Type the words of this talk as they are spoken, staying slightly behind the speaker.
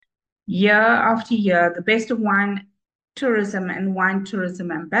Year after year, the Best of Wine Tourism and Wine Tourism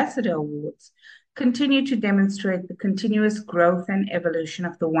Ambassador Awards continue to demonstrate the continuous growth and evolution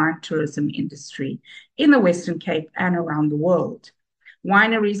of the wine tourism industry in the Western Cape and around the world.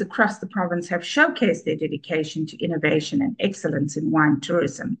 Wineries across the province have showcased their dedication to innovation and excellence in wine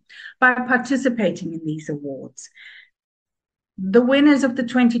tourism by participating in these awards. The winners of the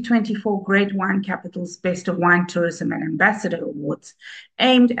 2024 Great Wine Capital's Best of Wine Tourism and Ambassador Awards,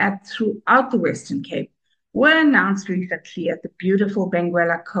 aimed at throughout the Western Cape, were announced recently at the beautiful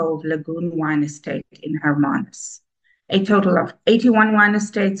Benguela Cove Lagoon Wine Estate in Hermanus. A total of 81 wine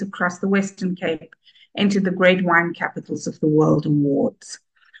estates across the Western Cape entered the Great Wine Capitals of the World Awards.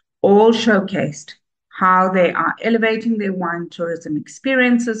 All showcased how they are elevating their wine tourism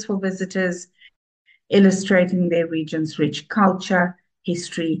experiences for visitors, illustrating their region's rich culture,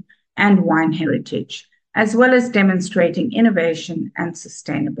 history, and wine heritage, as well as demonstrating innovation and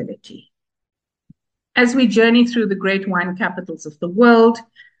sustainability. As we journey through the great wine capitals of the world,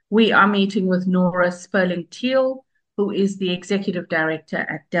 we are meeting with Nora Sperling-Thiel, who is the Executive Director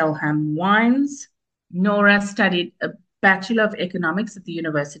at Delheim Wines. Nora studied a Bachelor of Economics at the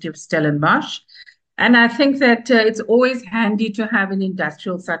University of Stellenbosch. And I think that it's always handy to have an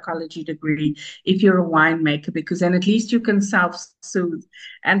industrial psychology degree if you're a winemaker, because then at least you can self-soothe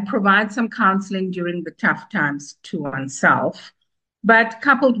and provide some counseling during the tough times to oneself. But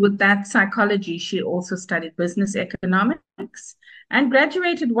coupled with that psychology, she also studied business economics and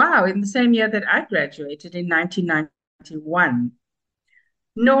graduated, wow, in the same year that I graduated in 1991.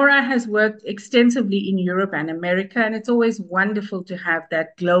 Nora has worked extensively in Europe and America, and it's always wonderful to have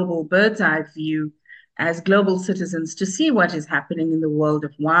that global bird's eye view as global citizens to see what is happening in the world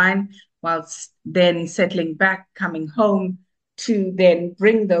of wine, whilst then settling back, coming home to then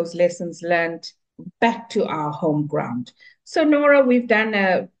bring those lessons learned back to our home ground. So, Nora, we've done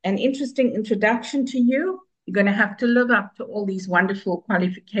an interesting introduction to you. You're going to have to live up to all these wonderful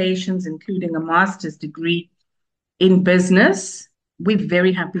qualifications, including a master's degree in business. We're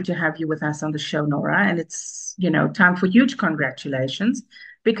very happy to have you with us on the show, Nora, and it's, time for huge congratulations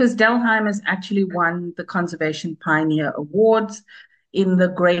because Delheim has actually won the Conservation Pioneer Awards in the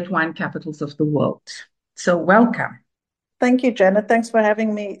Great Wine Capitals of the World. So welcome. Thank you, Janet. Thanks for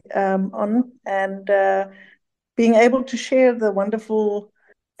having me on and being able to share the wonderful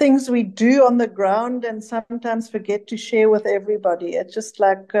things we do on the ground and sometimes forget to share with everybody. It's just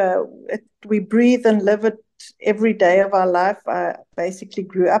like we breathe and live it every day of our life. I basically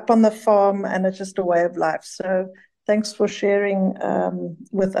grew up on the farm and it's just a way of life. So thanks for sharing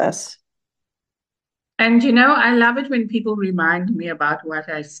with us. And, I love it when people remind me about what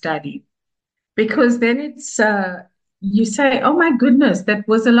I studied, because then it's, you say, oh my goodness, that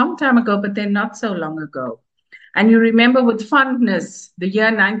was a long time ago, but then not so long ago. And you remember with fondness the year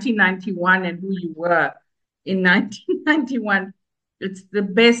 1991 and who you were in 1991. It's the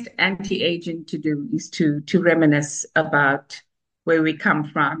best anti-aging to do is to reminisce about where we come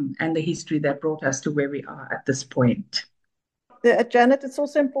from and the history that brought us to where we are at this point. Janet, it's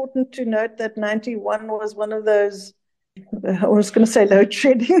also important to note that 91 was one of those, I was going to say load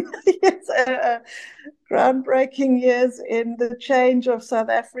shedding, yes, groundbreaking years in the change of South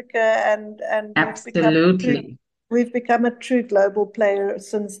Africa, and absolutely we've become a true global player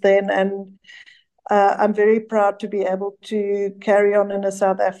since then, and I'm very proud to be able to carry on in a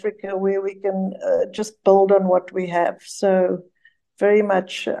South Africa where we can just build on what we have. So very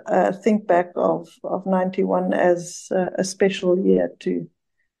much think back of 91 as a special year to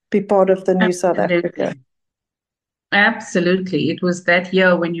be part of the new South Africa. Absolutely. It was that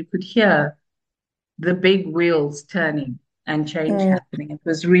year when you could hear the big wheels turning and change happening. It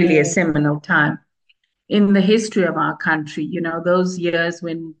was really a seminal time in the history of our country. Those years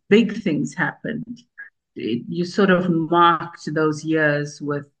when big things happened, you sort of marked those years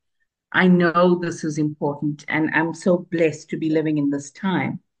with, I know this is important and I'm so blessed to be living in this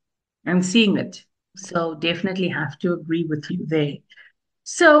time and seeing it. So definitely have to agree with you there.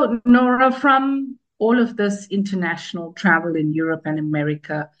 So Nora, from all of this international travel in Europe and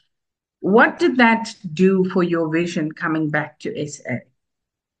America, what did that do for your vision coming back to SA?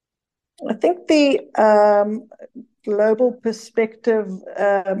 I think the global perspective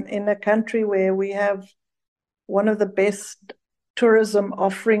in a country where we have one of the best tourism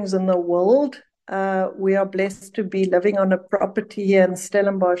offerings in the world. We are blessed to be living on a property here in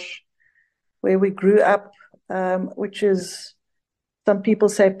Stellenbosch where we grew up, which is, some people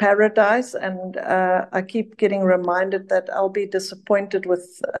say paradise, and I keep getting reminded that I'll be disappointed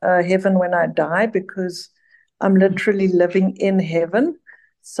with heaven when I die because I'm literally living in heaven.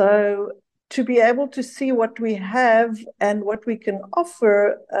 So to be able to see what we have and what we can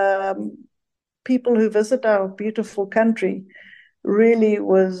offer people who visit our beautiful country really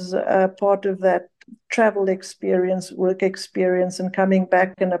was part of that travel experience, work experience, and coming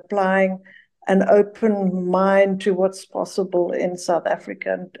back and applying an open mind to what's possible in South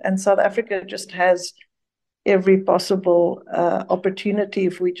Africa. And South Africa just has every possible opportunity.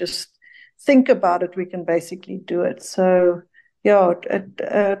 If we just think about it, we can basically do it. So, yeah,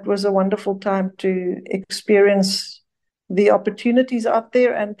 it was a wonderful time to experience the opportunities out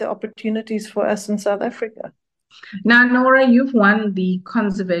there and the opportunities for us in South Africa. Now, Nora, you've won the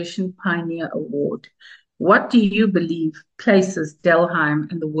Conservation Pioneer Award. What do you believe places Delheim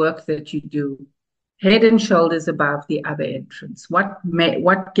and the work that you do head and shoulders above the other entrants? What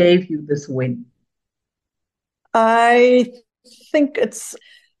gave you this win? I think it's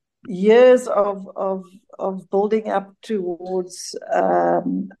years of building up towards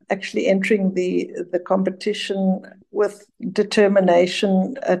actually entering the competition with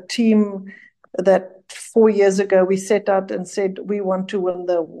determination. A team that 4 years ago we set out and said we want to win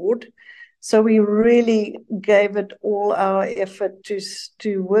the award. So we really gave it all our effort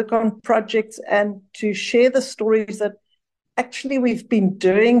to work on projects and to share the stories that actually we've been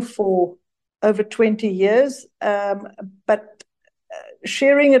doing for over 20 years, but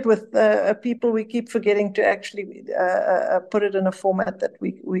sharing it with people, we keep forgetting to actually put it in a format that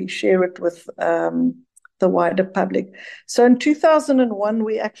we share it with the wider public. So in 2001,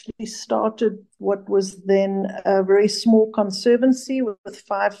 we actually started what was then a very small conservancy with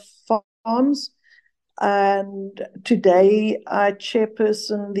 5 farms. And today I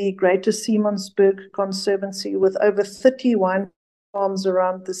chairperson the Greater Simonsberg Conservancy with over 30 wine farms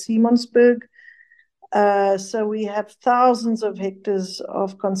around the Simonsberg. So we have thousands of hectares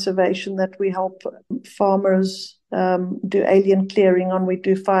of conservation that we help farmers do alien clearing on. We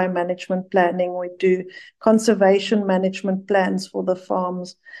do fire management planning. We do conservation management plans for the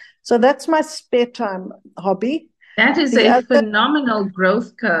farms. So that's my spare time hobby. That is a phenomenal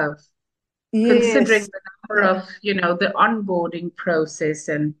growth curve, considering yes, the number of, the onboarding process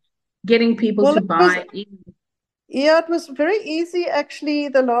and getting people to buy in. Yeah, it was very easy actually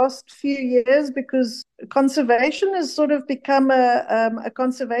the last few years because conservation has sort of become a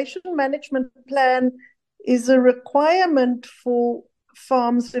conservation management plan is a requirement for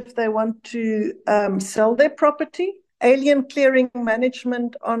farms if they want to sell their property. Alien clearing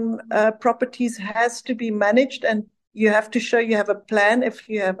management on properties has to be managed, and you have to show you have a plan if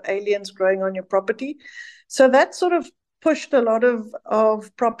you have aliens growing on your property. So that sort of pushed a lot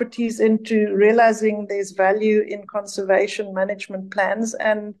of properties into realizing there's value in conservation management plans.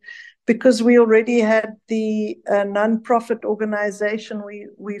 And because we already had the non-profit organization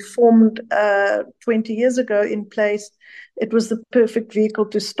we formed 20 years ago in place, it was the perfect vehicle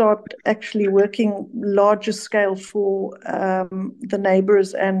to start actually working larger scale for the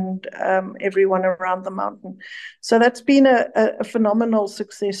neighbors and everyone around the mountain. So that's been a phenomenal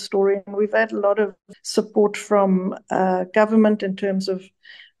success story. And we've had a lot of support from government in terms of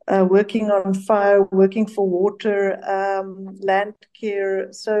working on fire, working for water, land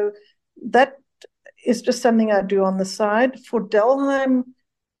care. So that is just something I do on the side. For Delheim,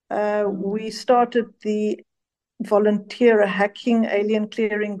 we started the volunteer hacking alien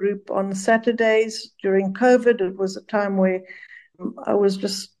clearing group on Saturdays during COVID. It was a time where I was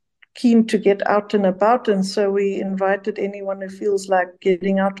just keen to get out and about, and so we invited anyone who feels like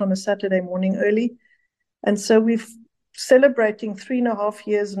getting out on a Saturday morning early. And so we've celebrating 3.5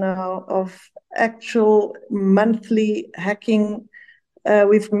 years now of actual monthly hacking.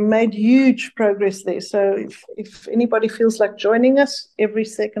 We've made huge progress there. So if anybody feels like joining us, every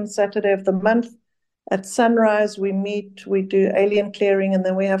second Saturday of the month at sunrise, we meet, we do alien clearing, and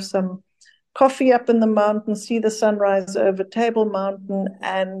then we have some coffee up in the mountain, see the sunrise over Table Mountain,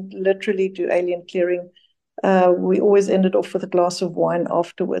 and literally do alien clearing. We always end it off with a glass of wine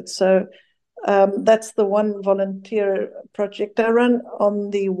afterwards. So that's the one volunteer project I run. On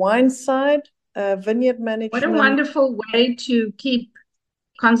the wine side, vineyard management. What a wonderful way to keep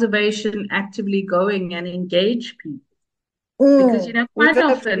conservation actively going and engage people. Because, quite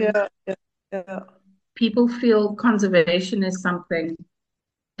often people feel conservation is something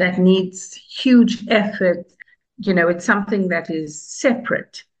that needs huge effort. It's something that is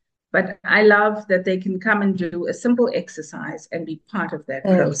separate. But I love that they can come and do a simple exercise and be part of that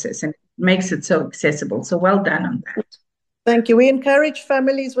process, and it makes it so accessible. So well done on that. Thank you. We encourage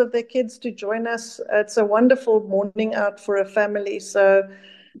families with their kids to join us. It's a wonderful morning out for a family. So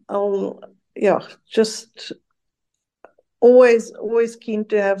just always keen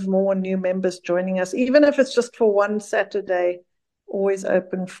to have more new members joining us, even if it's just for one Saturday always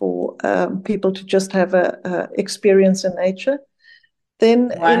open for people to just have a experience in nature.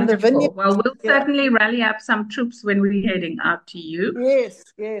 Then in the vineyard, Wonderful. Well, we'll certainly rally up some troops when we're heading out to you.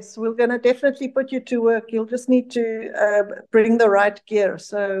 Yes, we're going to definitely put you to work. You'll just need to bring the right gear.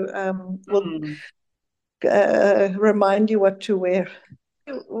 So we'll remind you what to wear.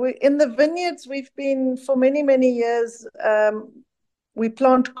 In the vineyards, we've been for many, many years, we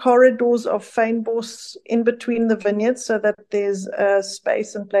plant corridors of fynbos in between the vineyards so that there's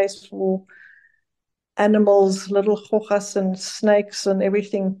space and place for animals, little hojas and snakes and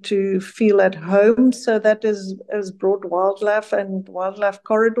everything to feel at home. So that is brought wildlife and wildlife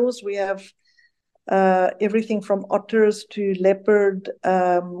corridors. We have everything from otters to leopard,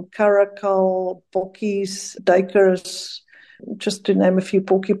 caracal, bokkies, duikers, just to name a few,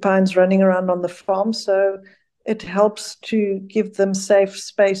 porcupines running around on the farm. So it helps to give them safe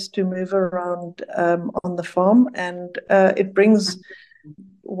space to move around on the farm, and it brings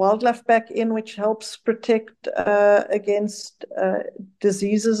wildlife back in, which helps protect against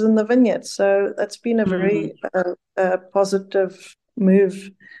diseases in the vineyard. So that's been a very positive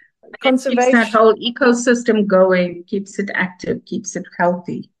move. Conservation keeps that whole ecosystem going, keeps it active, keeps it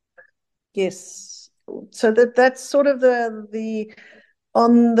healthy. Yes. So that's sort of the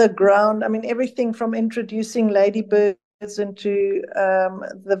on the ground. I mean, everything from introducing ladybirds into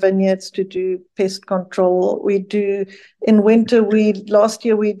the vineyards to do pest control. We do in winter. Last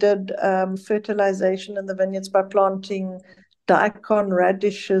year we did fertilization in the vineyards by planting daikon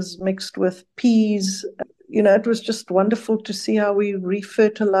radishes mixed with peas. You know, it was just wonderful to see how we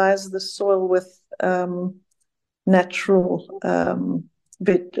refertilize the soil with natural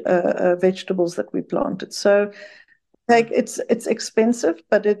vegetables that we planted. So it's expensive,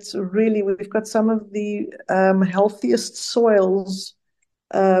 but it's really, we've got some of the healthiest soils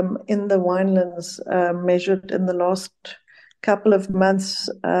in the winelands measured in the last couple of months.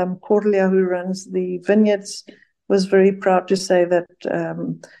 Cordelia, who runs the vineyards, was very proud to say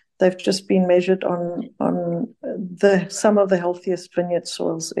that they've just been measured on some of the healthiest vineyard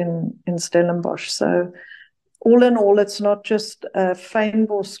soils in Stellenbosch. So all in all, it's not just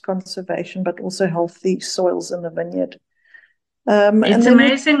fynbos conservation, but also healthy soils in the vineyard. It's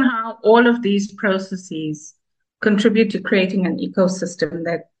amazing how all of these processes contribute to creating an ecosystem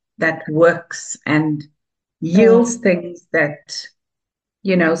that works and yields things that,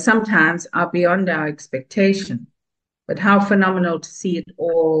 you know, sometimes are beyond our expectation. But how phenomenal to see it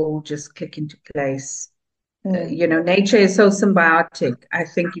all just click into place. You know, nature is so symbiotic. I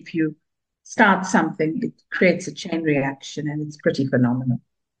think if you start something, it creates a chain reaction, and it's pretty phenomenal.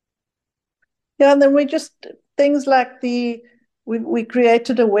 Yeah, and then things like we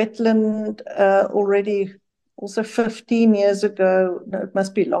created a wetland already also 15 years ago. No, it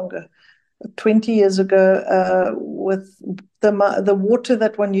must be longer, 20 years ago, with the water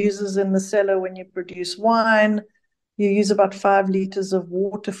that one uses in the cellar when you produce wine. You use about 5 liters of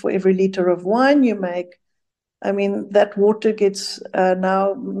water for every liter of wine you make. I mean, that water gets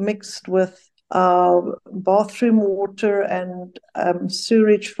now mixed with our bathroom water and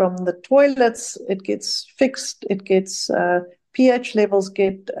sewage from the toilets. It gets fixed. It gets pH levels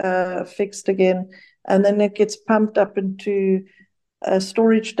get fixed again, and then it gets pumped up into a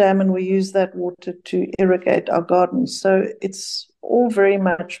storage dam, and we use that water to irrigate our gardens. So it's all very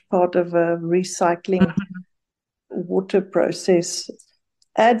much part of a recycling water process.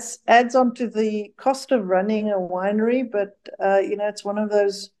 Adds on to the cost of running a winery, but you know, it's one of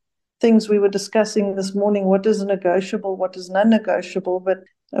those things we were discussing this morning. What is negotiable? What is non-negotiable? But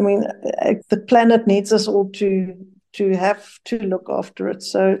I mean, the planet needs us all to have to look after it.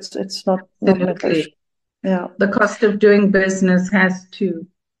 So it's not negotiable. Yeah, the cost of doing business has to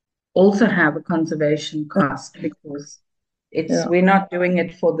also have a conservation cost, because we're not doing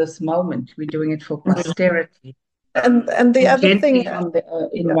it for this moment. We're doing it for posterity. And the other thing on the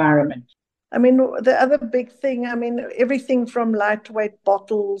environment. I mean, the other big thing, I mean, everything from lightweight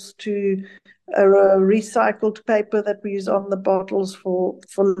bottles to recycled paper that we use on the bottles for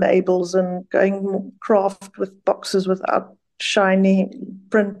labels, and going craft with boxes without shiny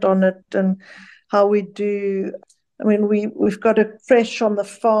print on it, and how we do. I mean, we've got a creche on the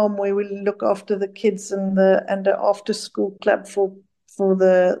farm where we look after the kids and the after school club for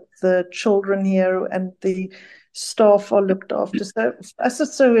the children here, and the staff are looked after. So for us,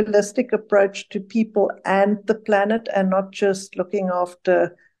 it's a holistic approach to people and the planet, and not just looking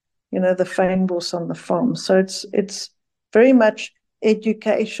after, you know, the fynbos on the farm. So it's very much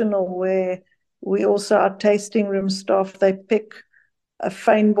educational, where we also, our tasting room staff, they pick a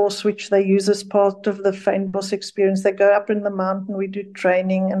fynbos which they use as part of the fynbos experience. They go up in the mountain, we do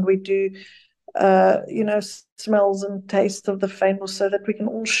training, and we do smells and tastes of the fynbos, so that we can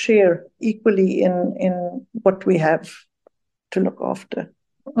all share equally in what we have to look after.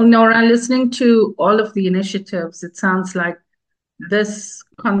 Well, Nora, listening to all of the initiatives, it sounds like this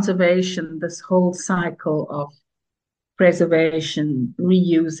conservation, this whole cycle of preservation,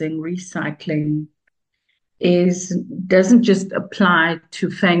 reusing, recycling doesn't just apply to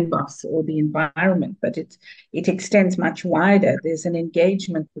fynbos or the environment, but it extends much wider. There's an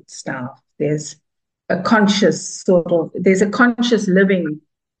engagement with staff. There's a conscious living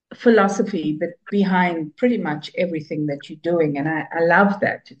philosophy but behind pretty much everything that you're doing. And I love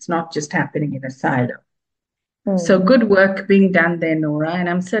that. It's not just happening in a silo. So good work being done there, Nora. And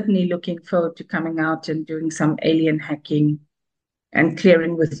I'm certainly looking forward to coming out and doing some alien hacking and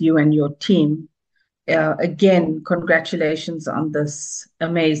clearing with you and your team. Again, congratulations on this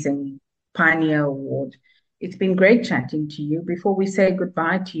amazing Pioneer Award. It's been great chatting to you. Before we say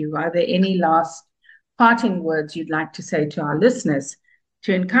goodbye to you, are there any last parting words you'd like to say to our listeners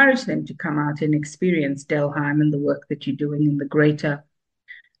to encourage them to come out and experience Delheim and the work that you're doing in the greater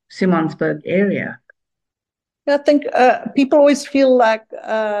Simonsberg area? I think people always feel like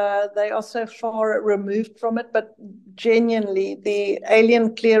they are so far removed from it, but genuinely, the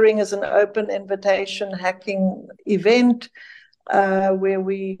alien clearing is an open invitation hacking event where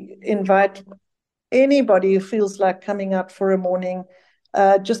we invite anybody who feels like coming out for a morning.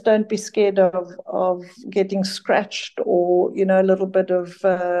 Just don't be scared of getting scratched or, a little bit of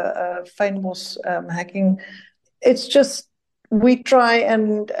fynbos hacking. It's just, we try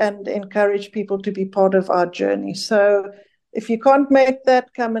and encourage people to be part of our journey. So if you can't make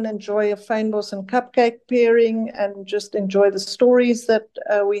that, come and enjoy a fynbos and cupcake pairing and just enjoy the stories that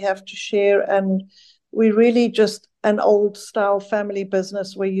we have to share. And we really just an old style family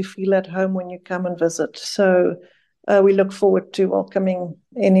business where you feel at home when you come and visit. So we look forward to welcoming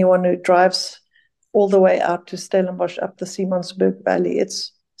anyone who drives all the way out to Stellenbosch up the Simonsberg Valley.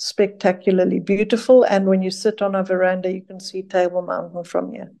 It's spectacularly beautiful, and when you sit on a veranda you can see Table Mountain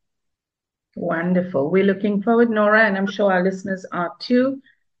from here. Wonderful. We're looking forward, Nora, and I'm sure our listeners are too.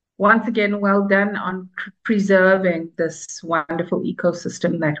 Once again, well done on preserving this wonderful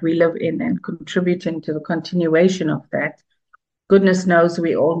ecosystem that we live in and contributing to the continuation of that. Goodness knows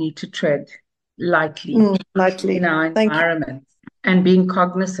we all need to tread lightly in our environment and being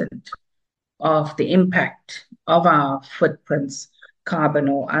cognizant of the impact of our footprints, carbon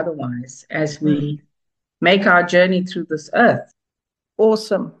or otherwise, as we make our journey through this earth.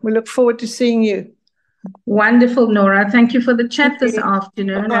 Awesome. We look forward to seeing you. Wonderful, Nora. Thank you for the chat this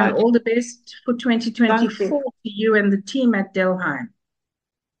afternoon, and all the best for 2024 to you and the team at Delheim.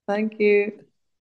 Thank you.